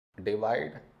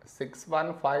divide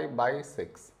 615 by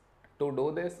 6. To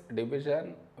do this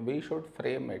division, we should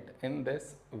frame it in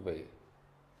this way.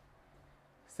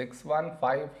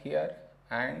 615 here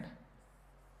and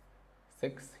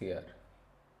 6 here.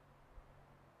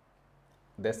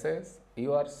 This is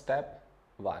your step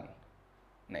 1.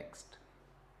 Next,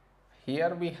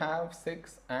 here we have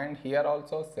 6 and here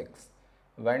also 6.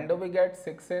 When do we get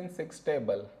 6 in 6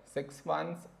 table? 6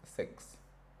 ones 6.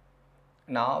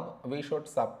 Now we should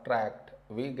subtract,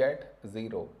 we get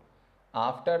 0.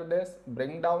 After this,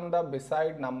 bring down the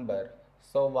beside number,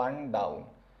 so 1 down.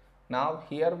 Now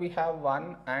here we have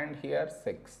 1 and here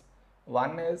 6.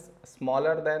 1 is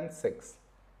smaller than 6.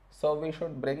 So we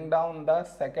should bring down the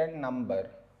second number.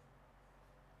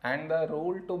 And the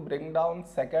rule to bring down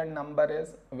second number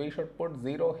is we should put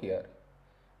 0 here.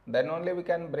 Then only we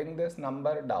can bring this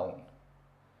number down.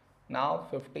 Now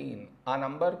 15. A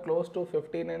number close to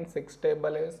 15 in 6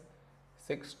 table is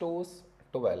 6 2's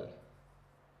 12.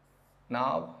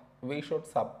 Now we should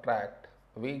subtract.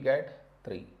 We get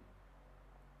 3.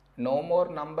 No more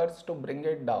numbers to bring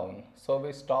it down. So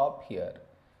we stop here.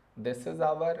 This is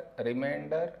our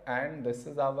remainder and this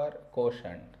is our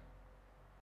quotient.